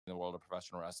world of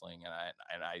professional wrestling,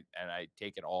 and I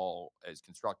take it all as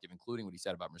constructive, including what he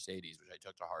said about Mercedes, which I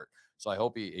took to heart. So I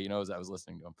hope he knows I was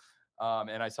listening to him.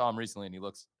 And I saw him recently, and he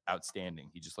looks outstanding.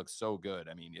 He just looks so good.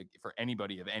 I mean, for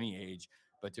anybody of any age,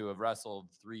 but to have wrestled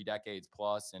 3 decades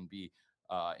plus and be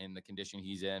in the condition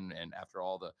he's in, and after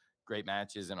all the great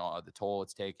matches and all the toll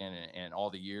it's taken and all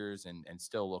the years, and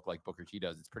still look like Booker T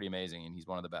does, it's pretty amazing. And he's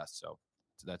one of the best. So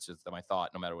that's just my thought,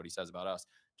 no matter what he says about us.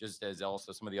 Just as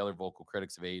also some of the other vocal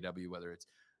critics of AEW, whether it's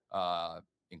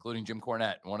including Jim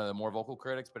Cornette, one of the more vocal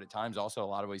critics, but at times also a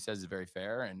lot of what he says is very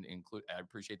fair, and I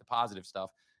appreciate the positive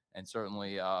stuff. And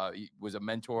certainly he was a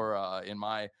mentor in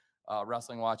my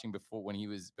wrestling watching before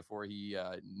he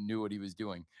knew what he was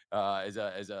doing as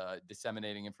a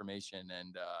disseminating information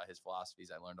and his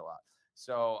philosophies. I learned a lot.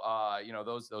 So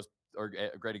those are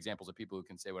great examples of people who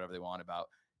can say whatever they want about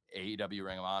AEW,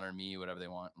 Ring of Honor, me, whatever they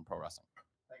want in pro wrestling.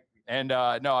 Thank you. And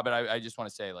no, but I just want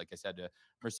to say, like I said to Mercedes,